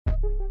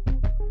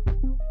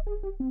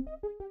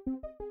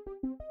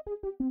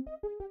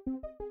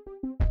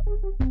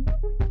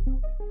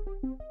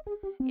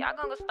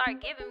Y'all gonna start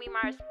giving me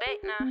my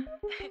respect now.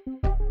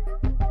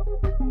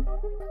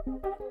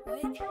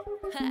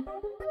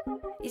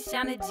 It's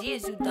Yana G,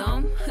 is you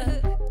dumb?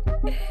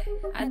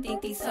 I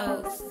think these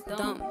hoes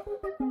dumb.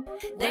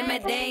 They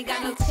mad they ain't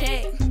got no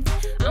check.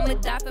 I'ma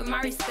die for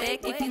my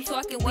respect. If you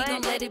talking, we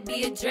gon' let it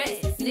be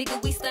addressed.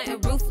 Nigga, we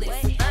stuntin'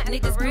 ruthless.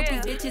 Niggas,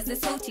 groupies, bitches, and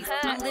hoochies.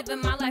 I'm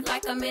living my life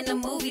like I'm in a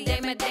movie.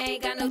 They mad they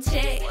ain't got no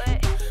check.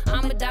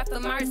 I'ma die for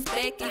my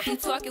respect. If you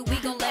talking, we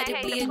gon' let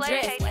it be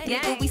addressed.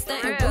 Nigga, we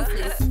stuntin'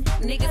 ruthless.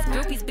 Niggas,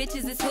 groupies,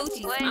 bitches, and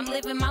hoochies. I'm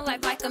living my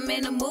life like I'm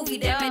in a movie.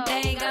 They mad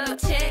they ain't got no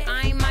check.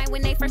 I ain't mind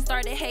when they first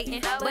started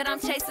hating, but I'm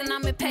chasing,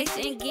 I'm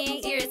impatient and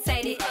getting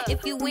irritated.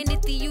 If you win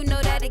it, then you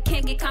know that it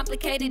can get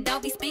complicated.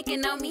 Don't be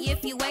speaking on me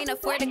if you ain't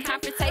up for the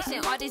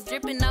confrontation. All this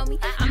dripping on me,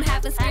 I'm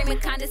having screaming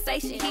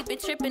condensation. He been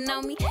tripping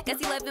on me, guess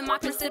he loving my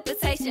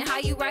precipitation. How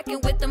you rocking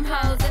with them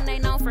hoes and they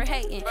known for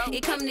hating?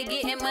 It come to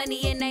getting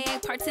money and they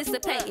ain't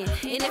participating.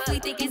 And if we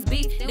think it's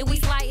beef, then we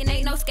sliding,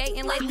 ain't no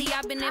skating. Lately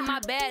I've been in my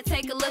bag,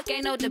 take a look,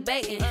 ain't no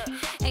debating.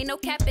 Ain't no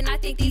capping, I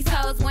think these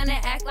hoes wanna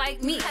act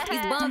like me.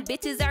 These bum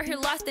bitches out here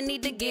lost and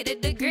need to get a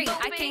degree.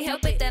 I can't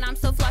help it that I'm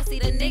so flossy.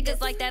 The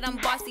niggas like that I'm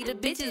bossy. The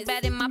bitches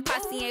bad in my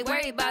posse, ain't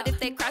worried about if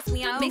they cross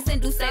me. I'm mixing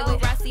Douce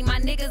with Rossi. My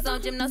niggas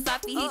on Gym no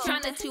Sophie. He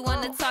tryna chew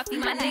on the toffee.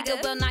 My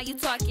nigga, well now you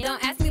talking.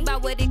 Don't ask me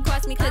about what it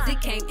cost me, cause it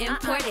came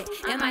imported.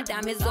 And my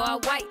diamonds all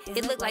white,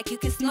 it look like you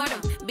can snort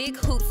them. Big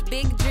hoops,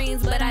 big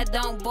dreams, but I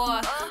don't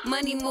bore.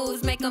 Money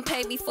moves, make them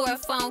pay me for a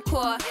phone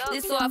call.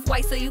 This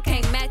off-white so you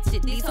can't match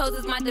it. These hoes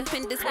is my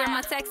dependents, where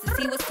my taxes.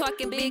 He was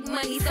talking big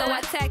money, so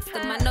I taxed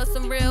him. I know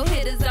some real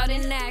hitters out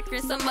in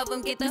Akron. Some of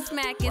them get the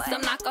smacking,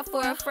 some knock off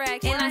for a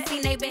fraction. And I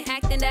seen they been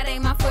acting, that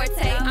ain't my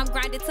forte. I'm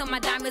grinding till my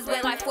diamonds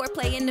wet like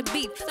foreplay in the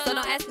beef. So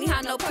don't ask me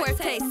how no poor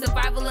taste.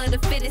 Survival of the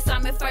fittest,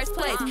 I'm in first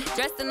place.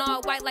 Dressed in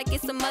all white like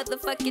it's a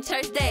motherfucking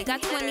church day.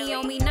 Got 20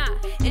 on me now,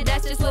 and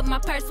that's just what my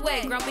purse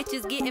weigh. Grown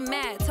bitches getting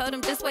mad, told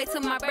them just wait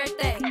till my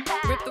birthday.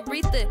 Rip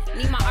Aretha,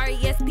 need my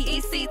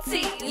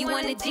RESPECT. You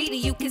want a G, then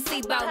you can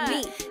see about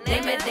me.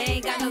 They mad they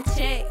ain't got no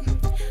check.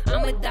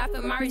 I'ma die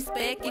for my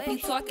respect. If you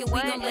talking,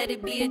 we gon' let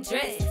it be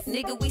addressed.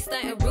 Nigga, we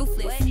stuntin'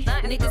 ruthless.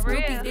 Niggas,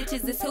 groupies,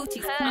 bitches, and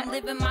hoochies. I'm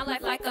living my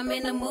life like I'm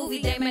in a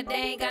movie. They mad they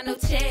ain't got no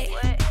check.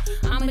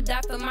 I'ma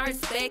die for my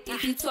respect.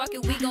 If you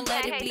talking, we gon'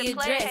 let it be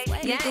addressed.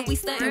 Nigga, we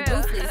stuntin'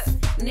 ruthless.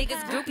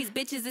 Niggas, groupies,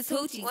 bitches, and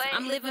hoochies.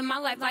 I'm living my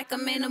life like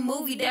I'm in a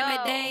movie. They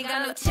mad they ain't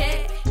got no check.